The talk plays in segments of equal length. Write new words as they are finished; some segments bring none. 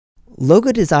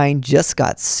Logo design just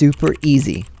got super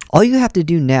easy. All you have to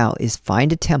do now is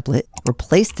find a template,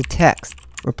 replace the text,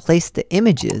 replace the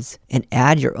images, and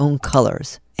add your own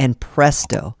colors. And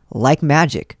presto, like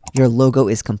magic, your logo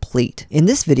is complete. In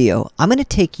this video, I'm going to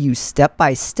take you step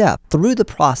by step through the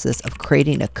process of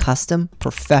creating a custom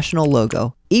professional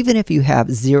logo, even if you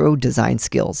have zero design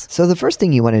skills. So the first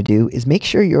thing you want to do is make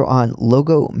sure you're on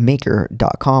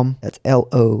LogoMakr.com. That's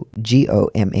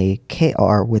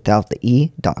LogoMakr without the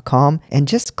E.com, and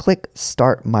just click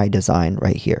Start My Design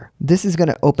right here. This is going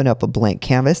to open up a blank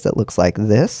canvas that looks like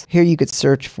this. Here you could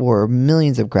search for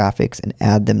millions of graphics and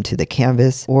add them to the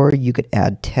canvas, or you could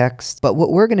add text. But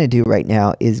what we're going to do right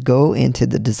now is go into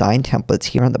the design templates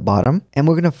here on the bottom, and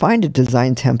we're going to find a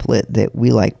design template that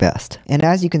we like best. And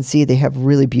as you can see, they have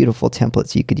really beautiful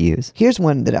templates you could use. Here's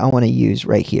one that I want to use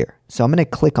right here. So I'm going to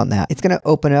click on that. It's going to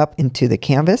open up into the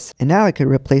canvas, and now I could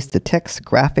replace the text,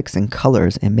 graphics, and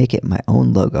colors and make it my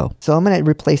own logo. So I'm going to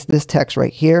replace this text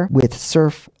right here with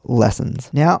surf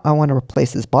lessons. Now I want to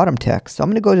replace this bottom text. So I'm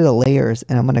going to go to the layers,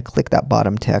 and I'm going to click that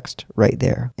bottom text right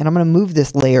there. And I'm going to move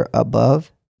this layer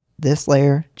above this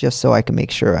layer just so I can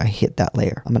make sure I hit that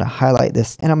layer. I'm going to highlight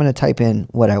this, and I'm going to type in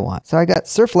what I want. So I got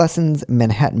surf lessons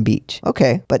Manhattan Beach.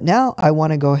 Okay, but now I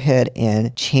want to go ahead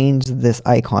and change this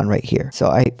icon right here. So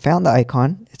I found the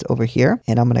icon, it's over here,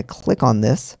 and I'm going to click on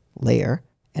this layer,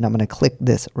 and I'm going to click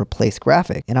this replace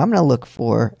graphic, and I'm going to look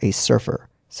for a surfer.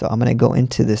 So I'm going to go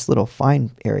into this little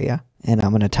find area, and I'm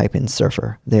going to type in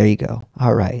surfer. There you go.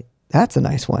 All right. That's a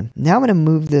nice one. Now I'm going to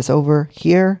move this over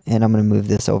here, and I'm going to move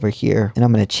this over here, and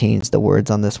I'm going to change the words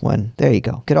on this one. There you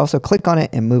go. You could also click on it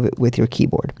and move it with your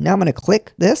keyboard. Now I'm going to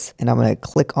click this, and I'm going to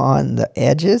click on the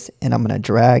edges, and I'm going to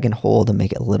drag and hold and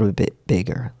make it a little bit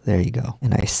bigger. There you go.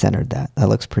 And I centered that. That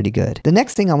looks pretty good. The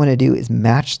next thing I want to do is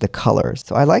match the colors.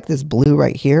 So I like this blue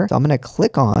right here. So I'm going to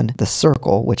click on the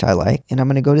circle, which I like, and I'm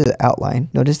going to go to the outline.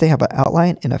 Notice they have an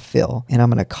outline and a fill, and I'm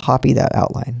going to copy that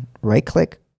outline. Right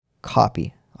click,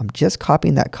 copy. I'm just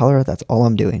copying that color. That's all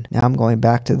I'm doing. Now I'm going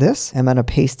back to this. I'm going to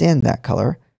paste in that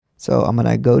color. So I'm going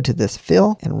to go to this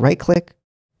fill and right click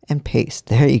and paste.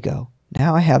 There you go.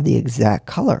 Now I have the exact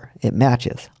color. It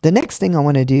matches. The next thing I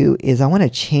want to do is I want to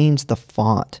change the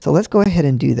font. So let's go ahead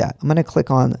and do that. I'm going to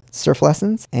click on Surf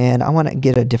Lessons, and I want to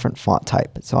get a different font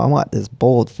type. So I want this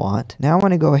bold font. Now I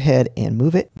want to go ahead and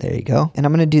move it. There you go. And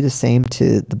I'm going to do the same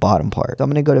to the bottom part. So I'm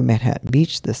going to go to Manhattan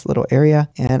Beach, this little area,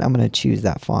 and I'm going to choose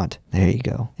that font. There you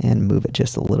go. And move it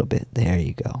just a little bit. There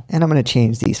you go. And I'm going to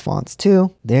change these fonts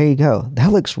too. There you go.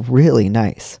 That looks really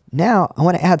nice. Now I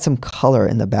want to add some color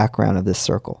in the background of this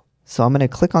circle. So I'm going to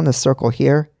click on the circle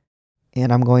here,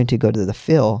 and I'm going to go to the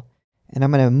fill, and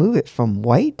I'm going to move it from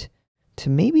white to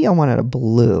maybe I want it a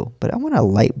blue, but I want a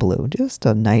light blue, just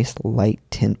a nice light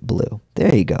tint blue.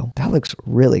 There you go. That looks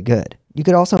really good. You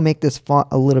could also make this font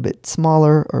a little bit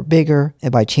smaller or bigger,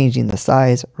 and by changing the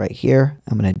size right here,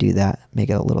 I'm going to do that, make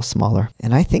it a little smaller.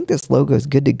 And I think this logo is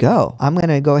good to go. I'm going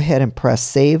to go ahead and press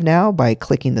save now by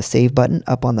clicking the save button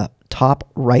up on the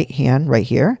top right hand right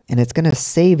here, and it's going to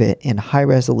save it in high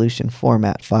resolution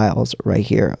format files right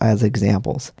here as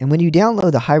examples. And when you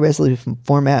download the high resolution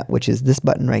format, which is this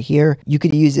button right here, you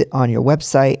could use it on your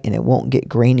website and it won't get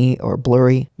grainy or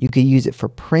blurry. You could use it for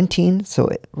printing, so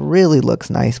it really looks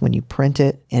nice when you print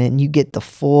it, and you get the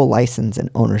full license and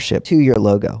ownership to your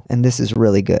logo. And this is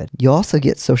really good. You also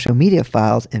get social media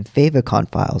files and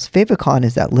favicon files. Favicon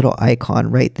is that little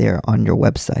icon right there on your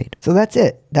website. So that's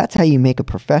it. That's how you make a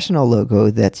professional logo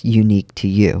that's unique to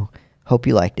you. Hope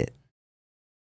you liked it.